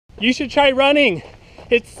You should try running.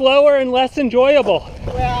 It's slower and less enjoyable.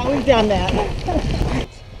 Well, we've done that.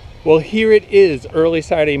 Well, here it is, early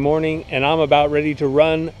Saturday morning, and I'm about ready to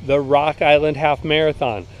run the Rock Island Half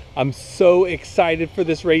Marathon. I'm so excited for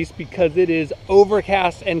this race because it is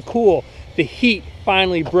overcast and cool. The heat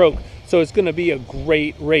finally broke, so it's gonna be a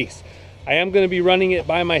great race. I am gonna be running it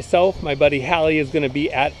by myself. My buddy Hallie is gonna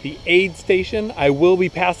be at the aid station. I will be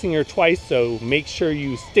passing her twice, so make sure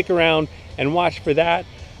you stick around and watch for that.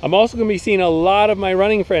 I'm also gonna be seeing a lot of my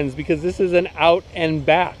running friends because this is an out and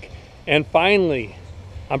back. And finally,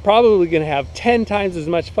 I'm probably gonna have 10 times as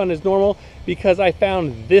much fun as normal because I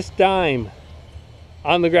found this dime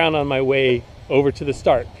on the ground on my way over to the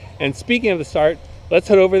start. And speaking of the start, let's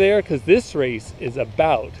head over there because this race is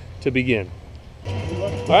about to begin.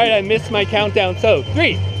 All right, I missed my countdown. So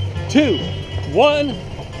 3, 2, 1,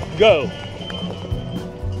 go.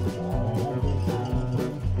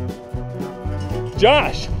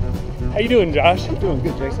 Josh, how you doing, Josh? I'm doing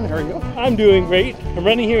good, Jason. How are you? I'm doing great. I'm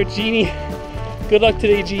running here with Jeannie. Good luck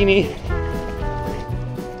today, Jeannie.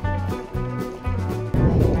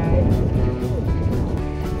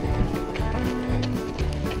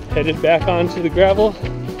 Headed back onto the gravel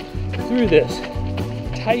through this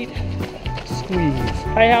tight squeeze.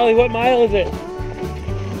 Hi, Hallie, what mile is it?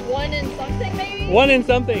 1 and something, maybe? 1 and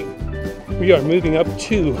something. We are moving up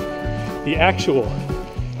to the actual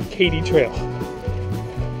Katy Trail.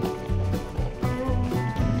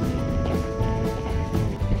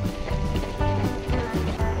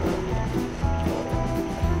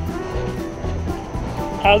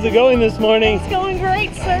 How's it going this morning? It's going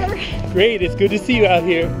great, sir. Great, it's good to see you out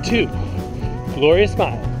here. 2 glorious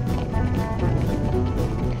miles.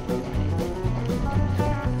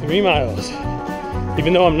 3 miles.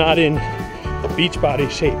 Even though I'm not in beach body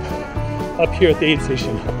shape up here at the aid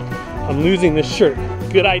station, I'm losing this shirt.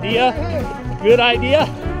 Good idea? Good idea?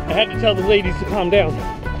 I had to tell the ladies to calm down.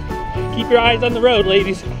 Keep your eyes on the road,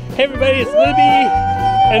 ladies. Hey everybody, it's Libby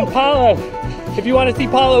and Paula. If you want to see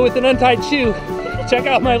Paula with an untied shoe, check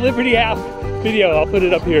out my Liberty Half video. I'll put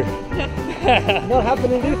it up here. Not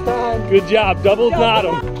happening this time. Good job, double knot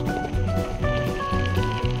 'em.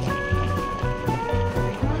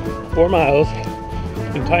 4 miles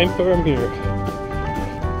in time for a mirror.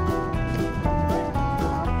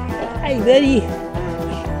 Hey, buddy.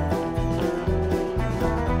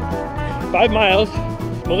 5 miles.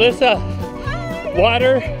 Melissa,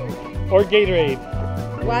 water or Gatorade?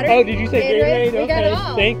 Water? Oh, did you say Gatorade? We got it Okay,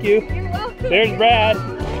 all. thank you. You're welcome. There's Brad.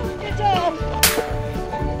 Good job.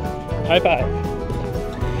 High five.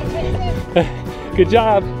 Good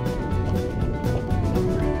job.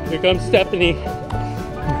 Here comes Stephanie.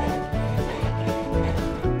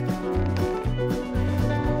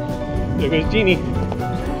 There goes Jeannie.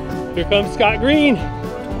 Here comes Scott Green.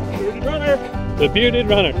 Bearded runner. The bearded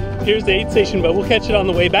runner. Here's the aid station, but we'll catch it on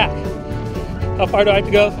the way back. How far do I have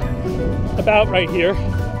to go? About right here.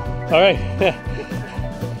 All right.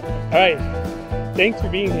 All right. Thanks for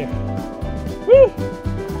being here. Woo!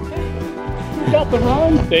 You got the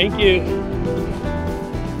run. Thank you.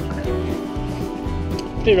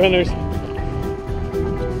 Hey, runners.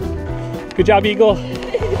 Good job, Eagle.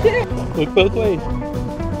 Look both ways.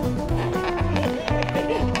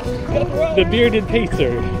 The bearded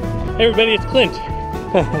pacer. Hey, everybody, it's Clint.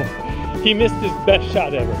 He missed his best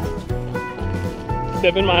shot ever.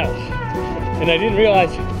 7 miles. And I didn't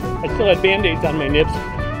realize I still had Band-Aids on my nips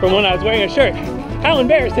from when I was wearing a shirt. How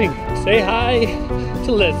embarrassing. Say hi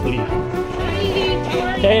to Leslie.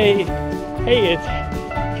 Hey, it's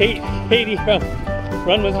Katie from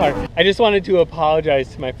Run With Heart. I just wanted to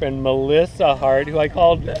apologize to my friend Melissa Hart, who I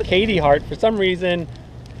called Katie Hart for some reason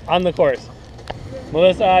on the course.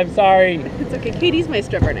 Melissa, I'm sorry. It's okay. Katie's my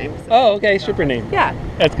stripper name. So. Oh, okay, stripper name. Yeah.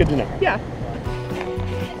 That's good to know. Yeah.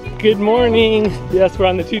 Good morning. Yes, we're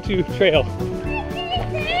on the Tutu Trail.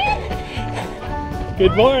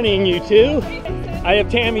 Good morning, you two. I have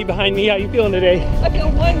Tammy behind me. How you feeling today? I feel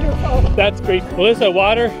wonderful. That's great. Melissa,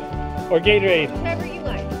 water or Gatorade? Whatever you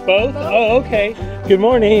like. Both? Oh, okay. Good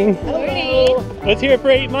morning. Hello. Let's hear it for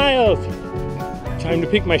 8 miles. Time to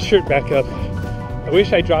pick my shirt back up. I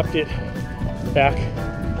wish I dropped it back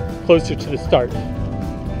closer to the start.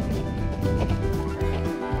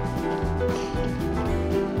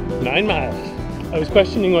 Nine miles. I was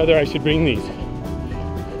questioning whether I should bring these.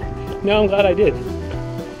 No, I'm glad I did.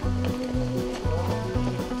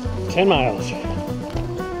 10 miles.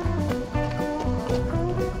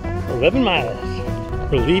 11 miles.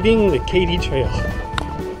 We're leaving the Katy Trail.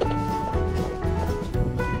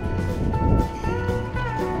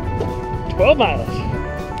 12 miles.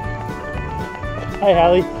 Hi,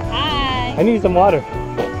 Hallie. Hi. I need some water.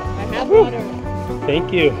 I have water.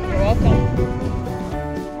 Thank you. You're welcome.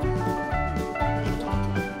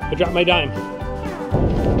 I dropped my dime.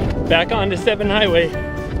 Back onto 7 Highway.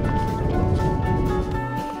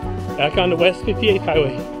 Back onto West 58th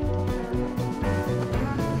Highway.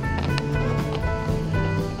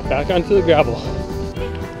 Back onto the gravel.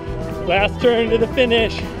 Last turn to the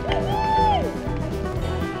finish.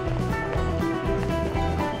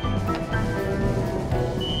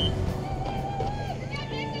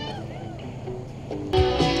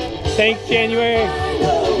 Thanks, January.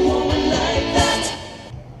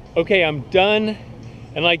 Okay, I'm done.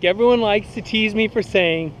 And like everyone likes to tease me for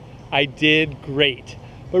saying, I did great.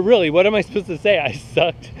 But really, what am I supposed to say? I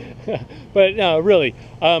sucked. But no, really,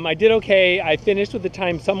 I did okay. I finished with the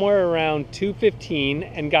time somewhere around 2:15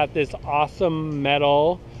 and got this awesome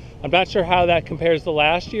medal. I'm not sure how that compares to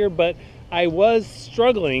last year, but I was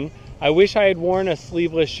struggling. I wish I had worn a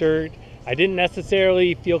sleeveless shirt. I didn't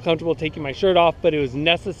necessarily feel comfortable taking my shirt off, but it was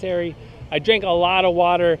necessary. I drank a lot of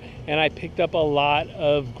water and I picked up a lot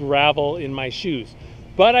of gravel in my shoes.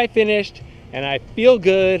 But I finished and I feel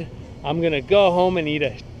good. I'm gonna go home and eat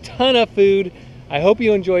a ton of food. I hope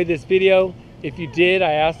you enjoyed this video. If you did,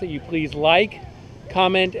 I ask that you please like,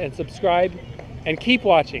 comment, and subscribe, and keep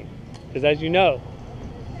watching. Because as you know,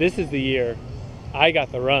 this is the year I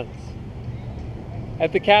got the runs.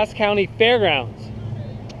 At the Cass County Fairgrounds.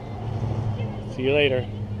 See you later.